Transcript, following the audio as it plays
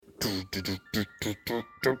Here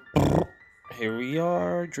we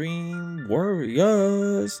are, Dream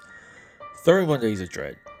Warriors. 31 Days of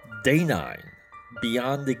Dread, Day 9,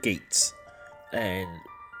 Beyond the Gates. And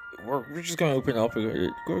we're just going to open up.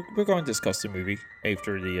 We're going to discuss the movie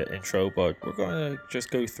after the intro, but we're going to just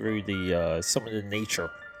go through the some of the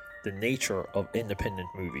nature of independent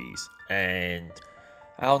movies. And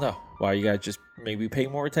I don't know why you gotta just maybe pay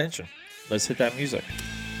more attention. Let's hit that music.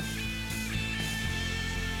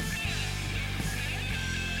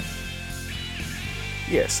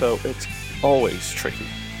 Yeah, so it's always tricky.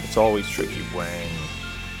 It's always tricky when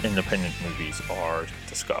independent movies are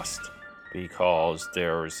discussed because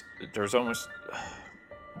there's almost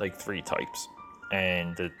like three types,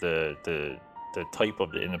 and the type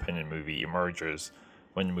of the independent movie emerges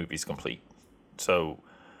when the movie's complete. So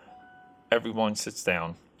everyone sits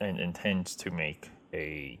down and intends to make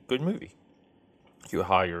a good movie. You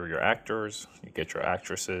hire your actors, you get your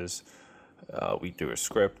actresses, we do a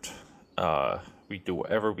script, we do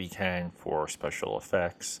whatever we can for special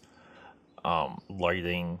effects,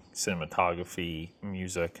 lighting, cinematography,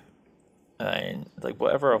 music, and like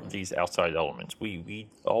whatever of these outside elements. We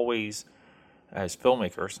always, as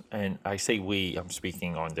filmmakers, and I say we, I'm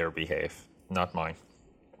speaking on their behalf, not mine.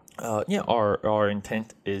 Our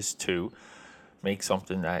intent is to make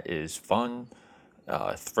something that is fun,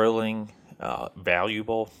 thrilling,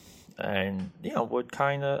 valuable, and would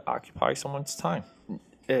kind of occupy someone's time.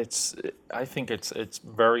 It's I think it's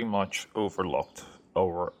very much overlooked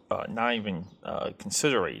or not even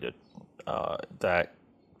considered that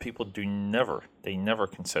people do never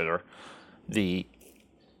consider the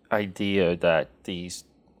idea that these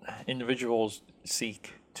individuals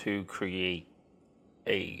seek to create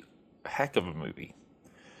a heck of a movie.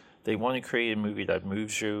 They want to create a movie that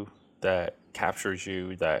moves you, that captures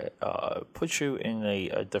you, that puts you in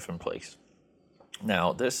a different place.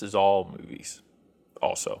 Now, this is all movies,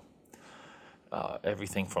 also.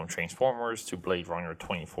 Everything from Transformers to Blade Runner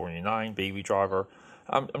 2049, Baby Driver.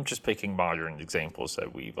 I'm just picking modern examples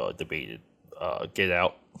that we've debated. Get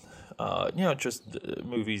Out. Just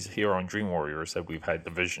movies here on Dream Warriors that we've had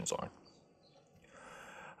divisions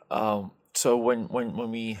on. So when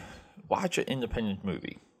we watch an independent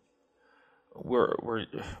movie, we're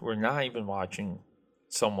not even watching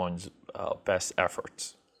someone's best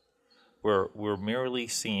efforts. We're merely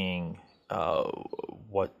seeing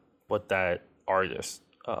what that artist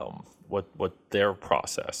what their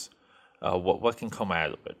process what can come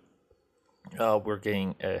out of it. We're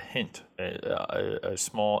getting a hint, a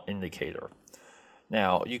small indicator.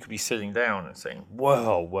 Now you could be sitting down and saying,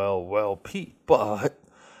 well, Pete, but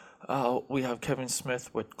we have Kevin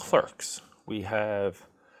Smith with Clerks. We have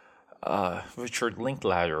Richard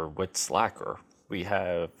Linklater with Slacker. We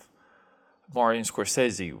have Martin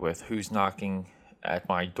Scorsese with Who's Knocking at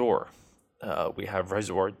My Door. We have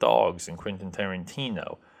Reservoir Dogs and Quentin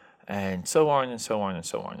Tarantino, and so on and so on and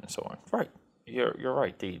so on and so on. Right, you're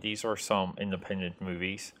right. These are some independent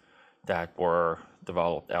movies that were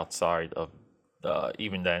developed outside of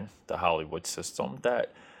even then the Hollywood system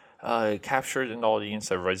that captured an audience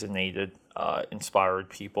that resonated, inspired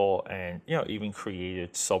people, and even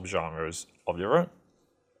created subgenres of their own.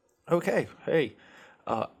 Okay, hey,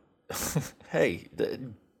 uh, hey,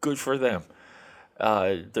 good for them.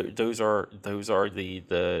 Those are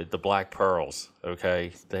the black pearls.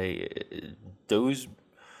 Okay, those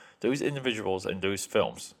those individuals and those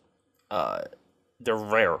films, uh, they're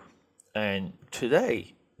rare, and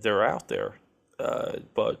today they're out there.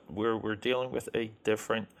 But we're dealing with a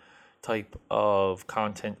different type of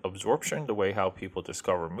content absorption, the way how people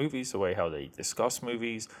discover movies, the way how they discuss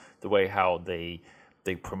movies, the way how they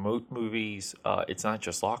promote movies. It's not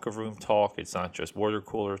just locker room talk. It's not just water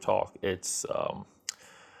cooler talk. It's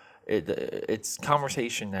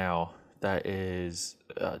conversation now that is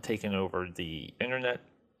taking over the internet,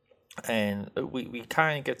 and we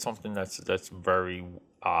kind of get something that's very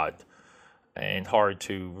odd and hard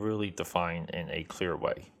to really define in a clear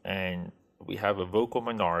way. And we have a vocal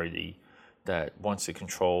minority that wants to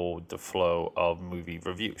control the flow of movie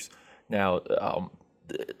reviews. Now,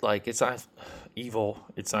 like it's not evil,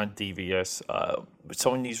 it's not devious. But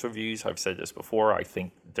some of these reviews, I've said this before, I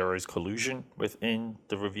think there is collusion within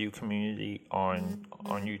the review community on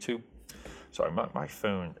YouTube. Sorry, my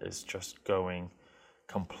phone is just going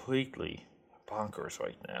completely bonkers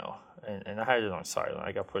right now, and I had it on silent.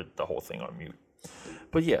 I got to put the whole thing on mute.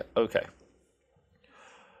 But yeah, okay.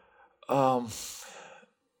 Um,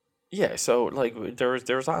 yeah. So like,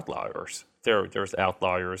 there's outliers. There's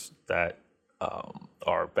outliers that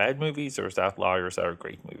are bad movies. There's outliers that are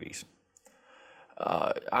great movies.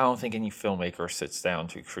 I don't think any filmmaker sits down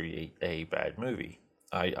to create a bad movie.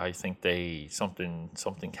 I think they something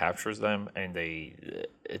captures them, and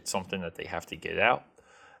it's something that they have to get out,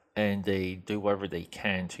 and they do whatever they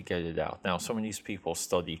can to get it out. Now, some of these people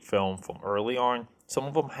studied film from early on. Some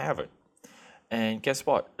of them haven't, and guess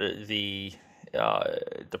what? Uh,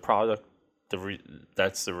 the product,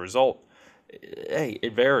 that's the result. Hey,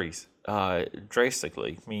 it varies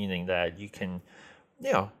drastically, meaning that you can,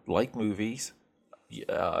 like movies,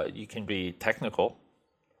 you can be technical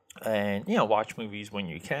and watch movies when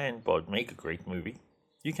you can, but make a great movie.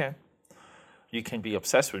 You can. You can be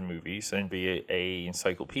obsessed with movies and be a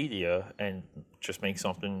encyclopedia and just make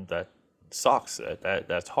something that sucks.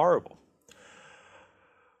 That's horrible.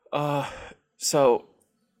 Uh, so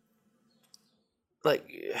like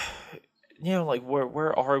like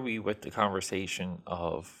where are we with the conversation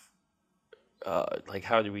of like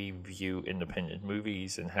how do we view independent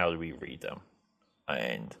movies and how do we read them?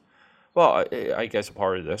 And well, I guess a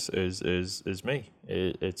part of this is me.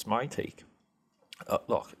 It's my take.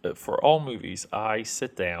 Look, for all movies, I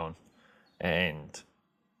sit down and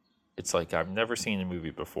it's like I've never seen a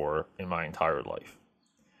movie before in my entire life.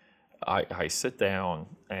 I sit down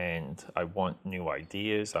and I want new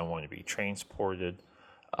ideas. I want to be transported.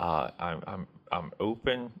 I'm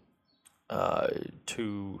open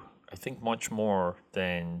to I think much more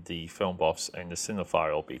than the film buffs and the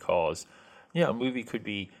cinephile because a movie could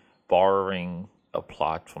be borrowing a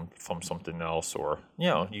plot from something else or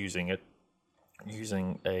using a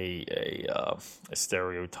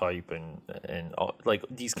stereotype and like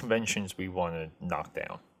these conventions we want to knock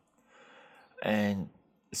down and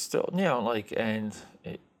still and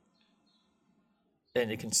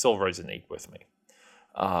it can still resonate with me.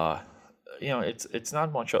 uh it's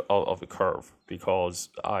not much of a curve because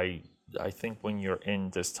I think when you're in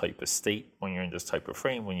this type of state, when you're in this type of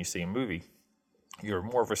frame, when you see a movie, you're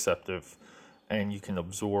more receptive and you can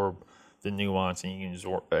absorb the nuance and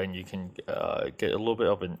you can get a little bit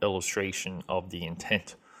of an illustration of the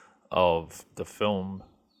intent of the film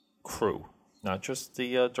crew, not just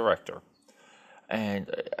the director. And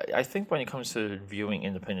I think when it comes to viewing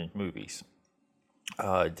independent movies,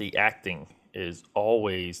 the acting is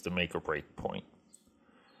always the make or break point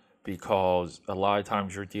because a lot of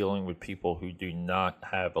times you're dealing with people who do not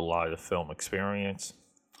have a lot of film experience.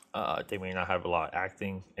 They may not have a lot of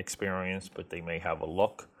acting experience, but they may have a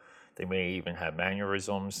look. They may even have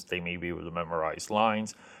mannerisms. They may be able to memorize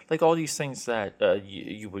lines. Like all these things that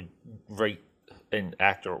you would rate an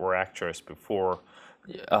actor or actress before,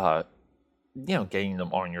 uh, getting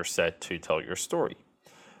them on your set to tell your story.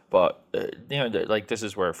 But like this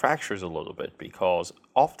is where it fractures a little bit because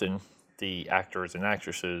often the actors and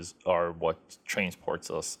actresses are what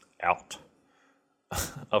transports us out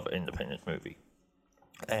of an independent movie.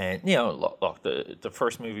 And look, the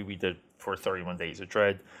first movie we did for 31 Days of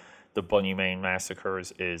Dread, the Bunny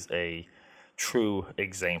Massacres, is a true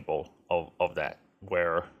example of that,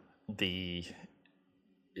 where the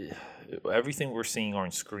everything we're seeing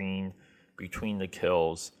on screen between the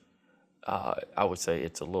kills, I would say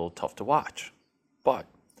it's a little tough to watch. But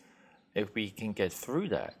if we can get through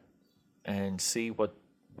that and see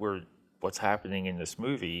what's happening in this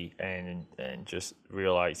movie and just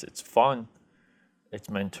realize it's fun, it's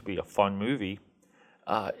meant to be a fun movie,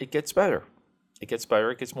 it gets better. It gets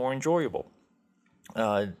better. It gets more enjoyable.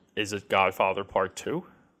 Is it Godfather Part 2?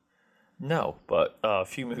 No, but a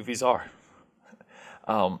few movies are.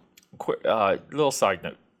 Little side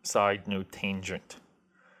note tangent.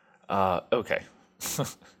 Okay.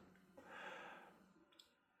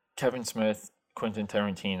 Kevin Smith, Quentin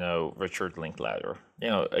Tarantino, Richard Linklater.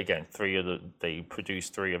 Again, they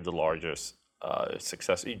produced three of the largest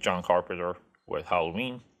success. John Carpenter with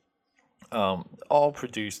Halloween. All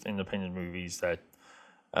produced independent movies that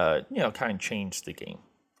kind of changed the game.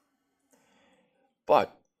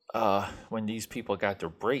 But when these people got their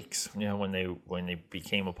breaks, when they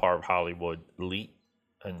became a part of Hollywood elite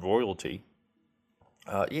and royalty,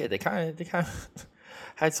 they kind of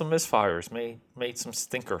had some misfires, made some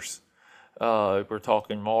stinkers. We're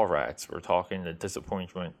talking Mallrats. We're talking the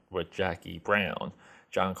disappointment with Jackie Brown,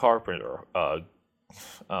 John Carpenter.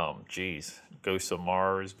 Ghosts of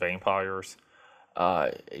Mars, vampires.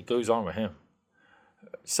 It goes on with him.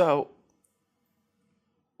 So,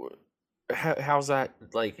 how's that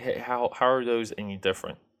like? How are those any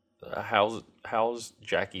different? How's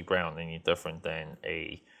Jackie Brown any different than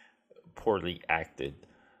a poorly acted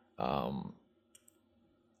um,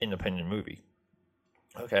 independent movie?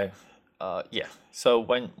 Okay. Yeah. So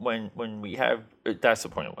when we have that's the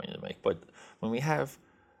point I wanted to make. But when we have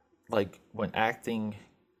when acting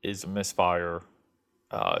is a misfire,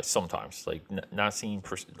 sometimes not scene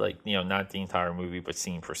not the entire movie, but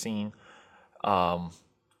scene per scene.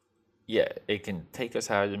 Yeah, it can take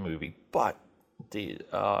us out of the movie, but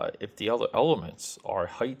if the other elements are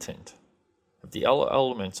heightened, if the other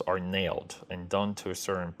elements are nailed and done to a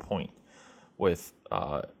certain point with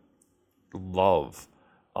love,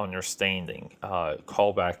 understanding,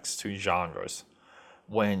 callbacks to genres,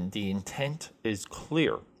 when the intent is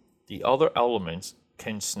clear, the other elements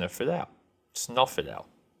can snuff it out.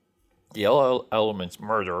 The other elements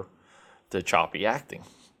murder the choppy acting.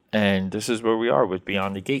 And this is where we are with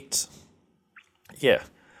Beyond the Gates. Yeah,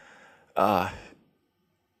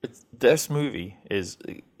 this movie is.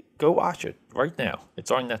 Go watch it right now.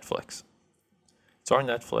 It's on Netflix. It's on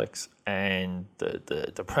Netflix, and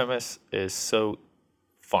the premise is so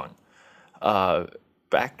fun. Uh,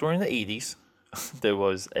 Back during the 80s, there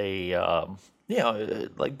was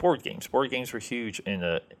like board games. Board games were huge in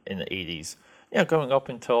the 80s. Yeah, going up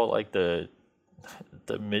until like the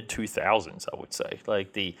mid 2000s, I would say.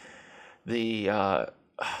 Like the uh,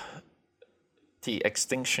 the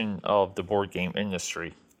extinction of the board game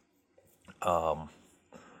industry,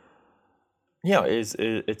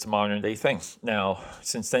 it's a modern day thing. Now,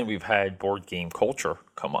 since then, we've had board game culture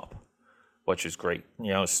come up, which is great.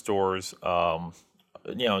 Stores,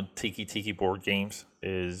 Tiki Tiki Board Games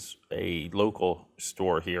is a local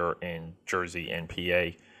store here in Jersey and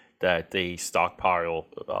PA that they stockpile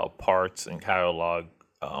parts and catalog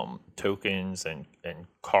tokens and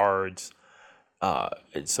cards.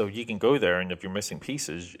 So you can go there, and if you're missing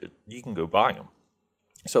pieces, you can go buy them.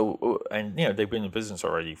 So, and they've been in business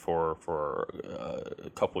already for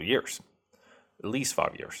a couple of years, at least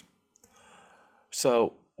 5 years.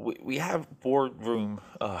 So we have boardroom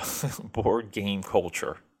board game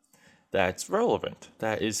culture that's relevant,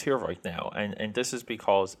 that is here right now, and this is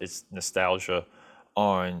because it's nostalgia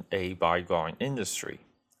on a bygone industry.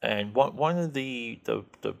 And one of the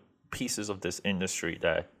pieces of this industry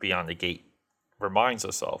that Beyond the Gate reminds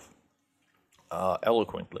us of,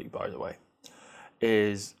 eloquently, by the way,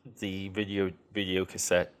 is the video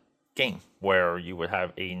cassette game where you would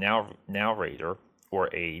have a narrator or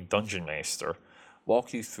a dungeon master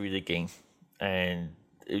walk you through the game, and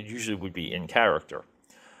it usually would be in character.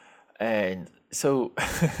 And so,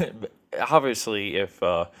 obviously, if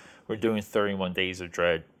we're doing 31 Days of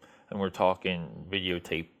Dread and we're talking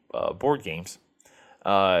videotape board games,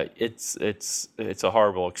 it's a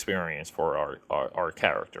horrible experience for our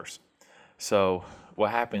characters. So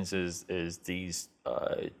what happens is these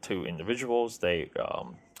two individuals, they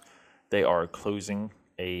are closing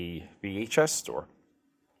a VHS store,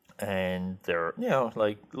 and they're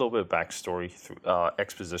like a little bit of backstory through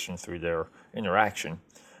exposition through their interaction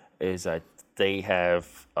is that they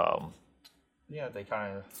have they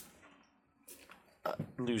kind of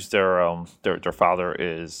lose their father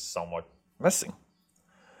is somewhat missing,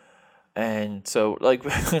 and so like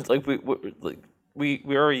we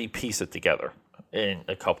already piece it together in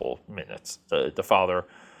a couple minutes. The father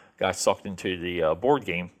got sucked into the board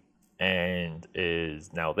game and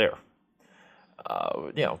is now there.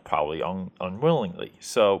 Probably unwillingly.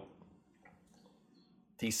 So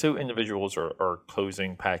these two individuals are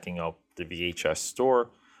closing, packing up the VHS store,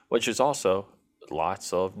 which is also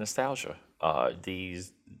lots of nostalgia.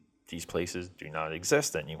 These places do not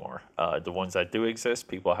exist anymore. The ones that do exist,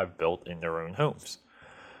 people have built in their own homes.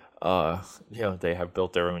 They have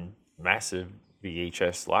built their own massive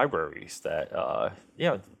VHS libraries that,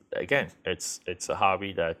 again, it's a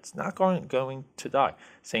hobby that's not going to die.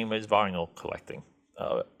 Same as vinyl collecting.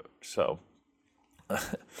 So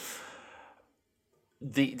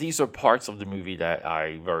these are parts of the movie that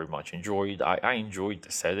I very much enjoyed. I enjoyed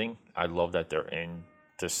the setting. I love that they're in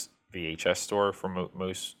this VHS store for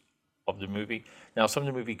most of the movie. Now, some of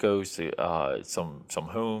the movie goes to some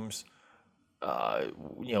homes.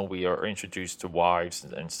 We are introduced to wives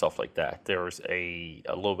and stuff like that. There's a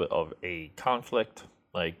little bit of a conflict,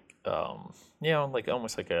 like like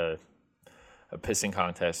almost like a pissing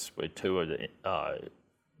contest with two of the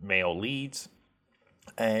male leads,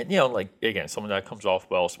 and like again, some of that comes off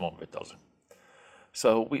well, some of it doesn't.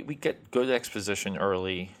 So we get good exposition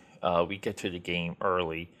early. We get to the game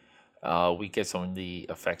early. We get some of the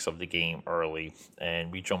effects of the game early,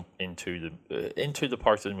 and we jump into the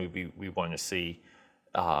parts of the movie we want to see,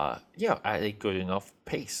 at a good enough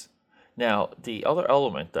pace. Now, the other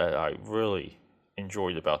element that I really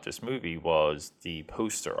enjoyed about this movie was the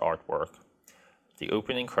poster artwork, the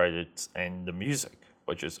opening credits, and the music,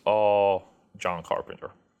 which is all John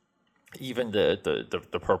Carpenter. Even the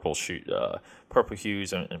purple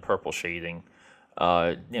hues and purple shading.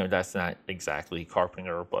 That's not exactly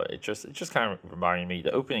Carpenter, but it just kind of reminded me.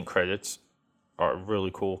 The opening credits are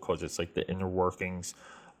really cool because it's like the inner workings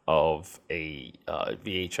of a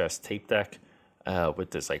VHS tape deck.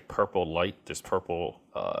 with this like purple light, this purple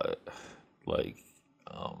like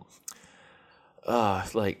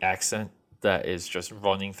like accent that is just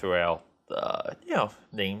running throughout.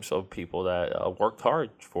 Names of people that worked hard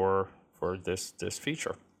for this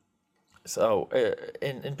feature. So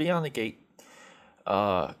in Beyond the Gate,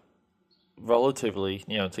 relatively,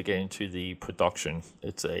 to get into the production,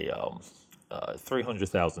 it's a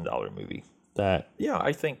 $300,000 movie. That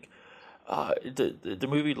I think the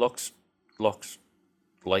movie looks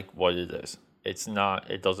like what it is. It's not.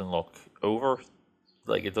 It doesn't look over.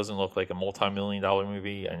 Like it doesn't look like a multi-million-dollar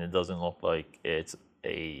movie, and it doesn't look like it's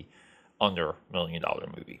a under $1 million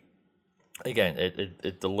movie. Again,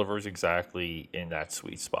 it delivers exactly in that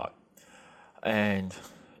sweet spot. And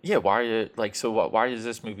yeah, why does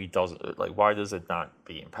this movie doesn't like why does it not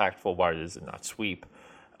be impactful? Why does it not sweep?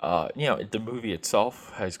 The movie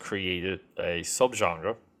itself has created a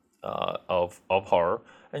subgenre of horror.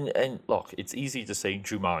 And look, it's easy to say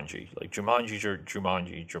Jumanji, like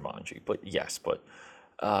Jumanji. But yes, but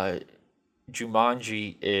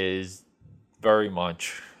Jumanji is very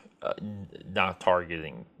much not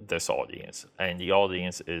targeting this audience, and the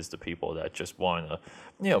audience is the people that just want to,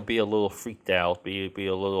 be a little freaked out, be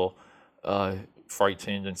a little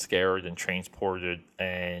frightened and scared and transported,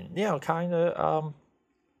 and kind of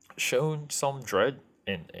shown some dread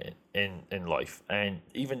in life. And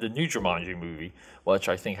even the new Jumanji movie, which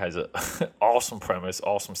I think has a awesome premise,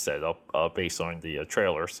 awesome setup based on the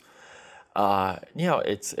trailers.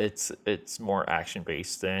 It's more action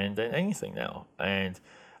based than anything now, and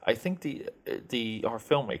I think the our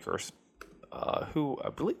filmmakers, who I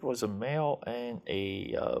believe was a male and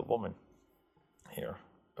a woman. Here,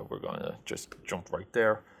 we're gonna just jump right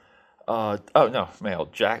there. Oh no, male.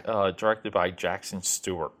 Directed by Jackson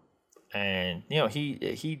Stewart, and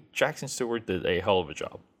he Jackson Stewart did a hell of a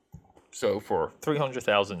job. So for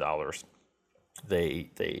 $300,000, they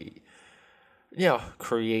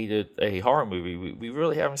created a horror movie we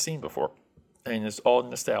really haven't seen before, and it's all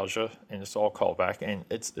nostalgia and it's all callback, and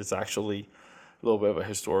it's actually a little bit of a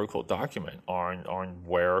historical document on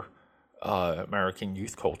where American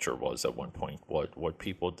youth culture was at one point, what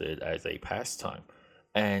people did as a pastime.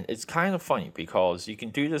 And it's kind of funny because you can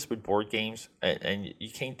do this with board games, and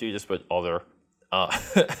you can't do this with other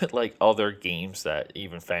like other games that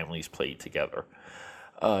even families played together.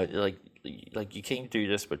 Like you can't do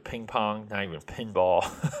this with ping pong, not even pinball.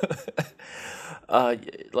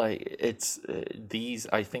 Like it's these.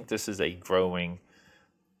 I think this is a growing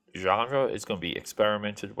genre. It's going to be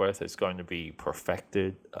experimented with. It's going to be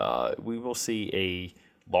perfected. We will see a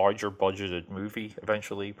larger budgeted movie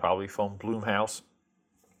eventually, probably from Blumhouse,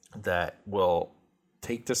 that will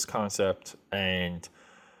take this concept and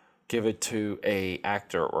give it to a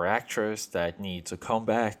actor or actress that needs a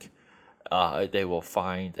comeback. They will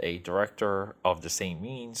find a director of the same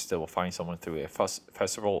means. They will find someone through a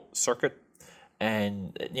festival circuit,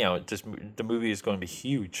 and the movie is going to be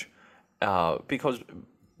huge, because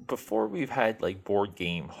before we've had like board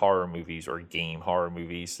game horror movies or game horror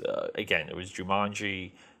movies. Again, it was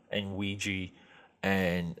Jumanji and Ouija,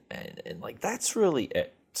 and like that's really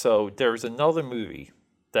it. So there's another movie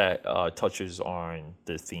that touches on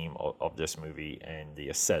the theme of this movie and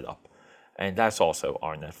the setup, and that's also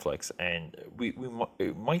on Netflix. And we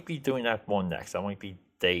might be doing that one next. That might be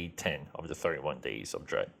day 10 of the 31 Days of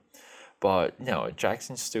Dread. But no,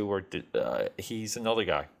 Jackson Stewart, he's another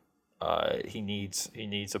guy. He needs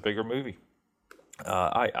a bigger movie.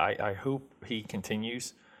 I hope he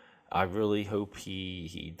continues. I really hope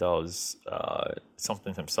he does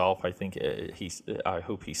something himself. I think I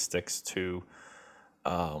hope he sticks to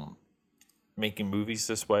making movies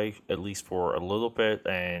this way, at least for a little bit,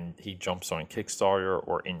 and he jumps on Kickstarter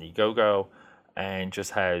or Indiegogo, and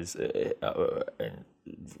just has and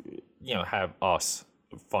have us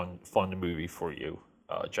fund the movie for you,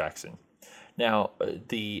 Jackson. Now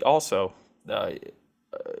the also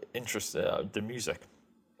interest the music.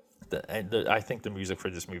 I think the music for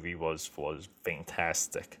this movie was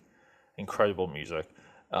fantastic, incredible music.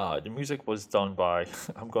 The music was done by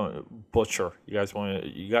I'm going to butcher. You guys want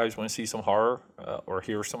to see some horror or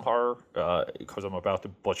hear some horror? Because I'm about to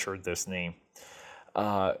butcher this name.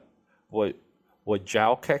 What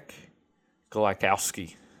Wojciech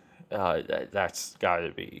Galakowski. That's got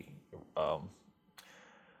to be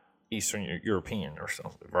Eastern European or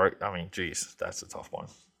something, right? I mean, geez, that's a tough one.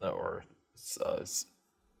 Or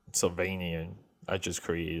Sylvanian. I just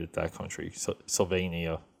created that country,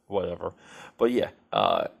 Sylvania, whatever. But yeah,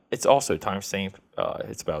 it's also timestamped.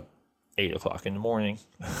 It's about 8 o'clock in the morning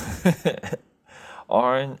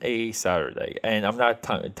on a Saturday, and I'm not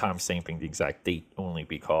time stamping the exact date only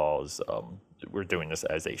because we're doing this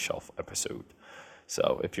as a shelf episode.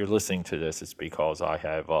 So if you're listening to this, it's because I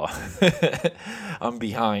have I'm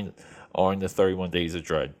behind on the 31 Days of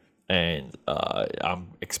Dread, and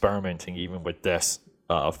I'm experimenting even with this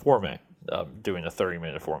format, doing a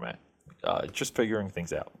 30-minute format, just figuring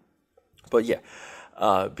things out. But yeah,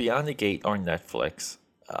 Beyond the Gate on Netflix.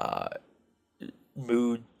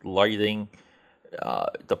 Mood, lighting,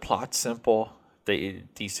 the plot's simple.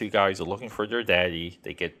 These two guys are looking for their daddy.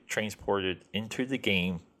 They get transported into the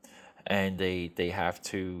game, and they have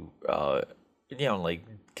to like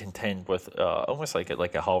contend with almost like a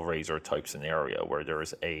Hellraiser type scenario where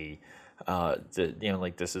there's this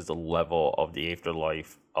is the level of the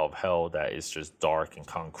afterlife of hell that is just dark and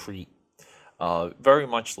concrete. Very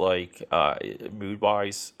much like mood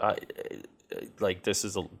wise, like this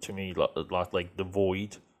is to me a lot like The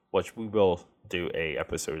Void, which we will do a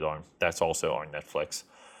episode on. That's also on Netflix.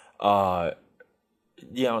 Like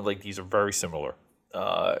these are very similar.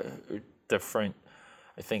 Different,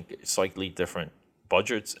 I think slightly different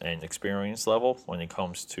budgets and experience level when it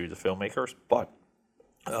comes to the filmmakers. But,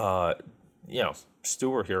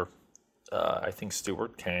 Stuart here, I think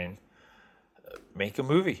Stuart can make a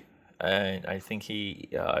movie. And I think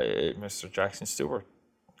Mr. Jackson Stewart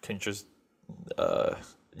can just,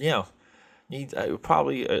 need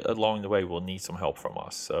probably along the way we'll need some help from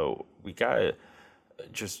us. So we gotta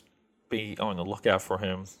just be on the lookout for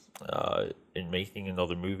him in making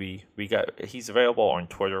another movie. He's available on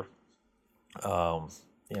Twitter. I'm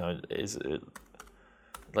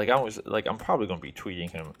probably gonna be tweeting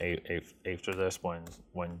him after this when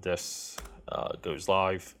this goes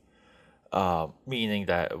live. Meaning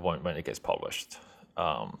that when it gets published.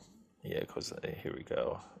 Because here we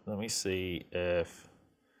go. Let me see if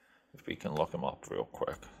we can look him up real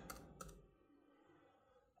quick.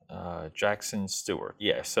 Jackson Stewart.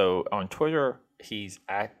 Yeah, so on Twitter, he's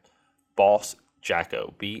at Boss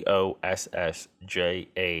Jacko,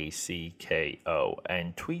 BossJacko,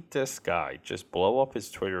 and tweet this guy. Just blow up his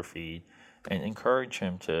Twitter feed and encourage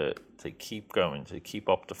him to keep going, to keep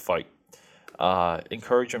up the fight.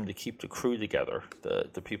 Encourage him to keep the crew together,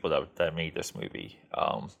 the people that made this movie.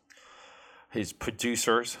 His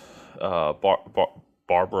producers,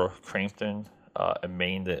 Barbara Crampton,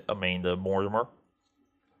 Amanda Mortimer.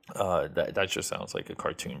 That just sounds like a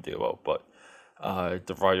cartoon duo, but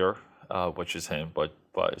the writer, which is him, but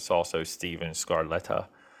it's also Steven Scarletta.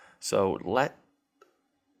 So let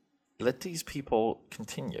these people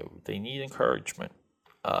continue. They need encouragement.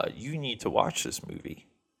 You need to watch this movie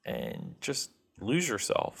and just lose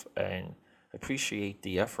yourself and appreciate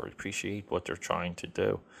the effort, appreciate what they're trying to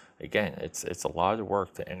do. Again, it's a lot of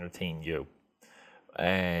work to entertain you.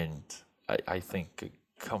 And I think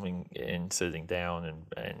coming in, sitting down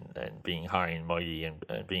and being high and mighty and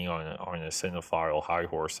being on a cinephile high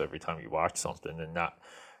horse every time you watch something, and not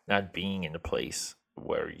being in a place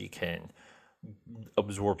where you can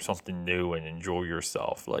absorb something new and enjoy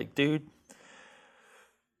yourself. Like, dude,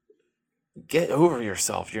 get over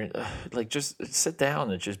yourself. You're just sit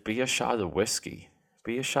down and just be a shot of whiskey.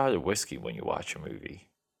 Be a shot of whiskey when you watch a movie.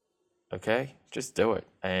 Okay? Just do it.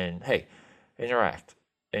 And hey, interact.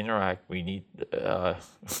 We need,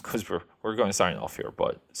 because we're going to sign off here,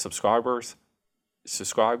 but subscribe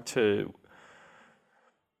to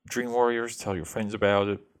Dream Warriors. Tell your friends about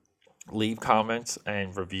it. Leave comments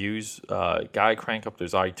and reviews. Gotta crank up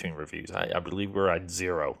those iTunes reviews. I believe we're at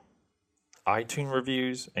 0 iTunes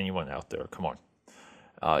reviews. Anyone out there, come on.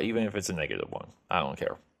 Even if it's a negative one, I don't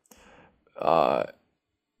care.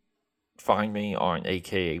 Find me on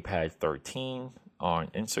AKA Pad 13 on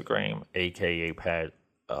Instagram, AKA Pad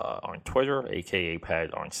on Twitter, AKA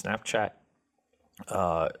Pad on Snapchat,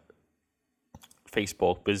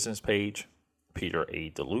 Facebook business page, Peter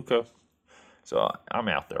A. DeLuca. So I'm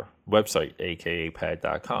out there. Website,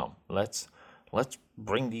 akapad.com. Let's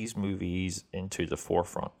bring these movies into the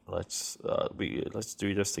forefront. Let's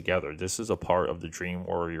do this together. This is a part of the Dream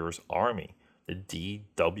Warriors Army, the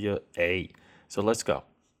DWA. So let's go.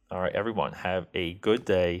 All right, everyone, have a good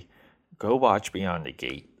day. Go watch Beyond the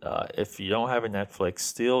Gate. If you don't have a Netflix,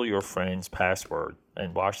 steal your friend's password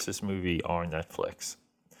and watch this movie on Netflix.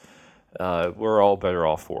 We're all better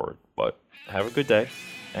off for it. But have a good day.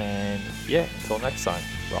 And yeah, until next time,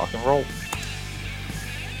 rock and roll.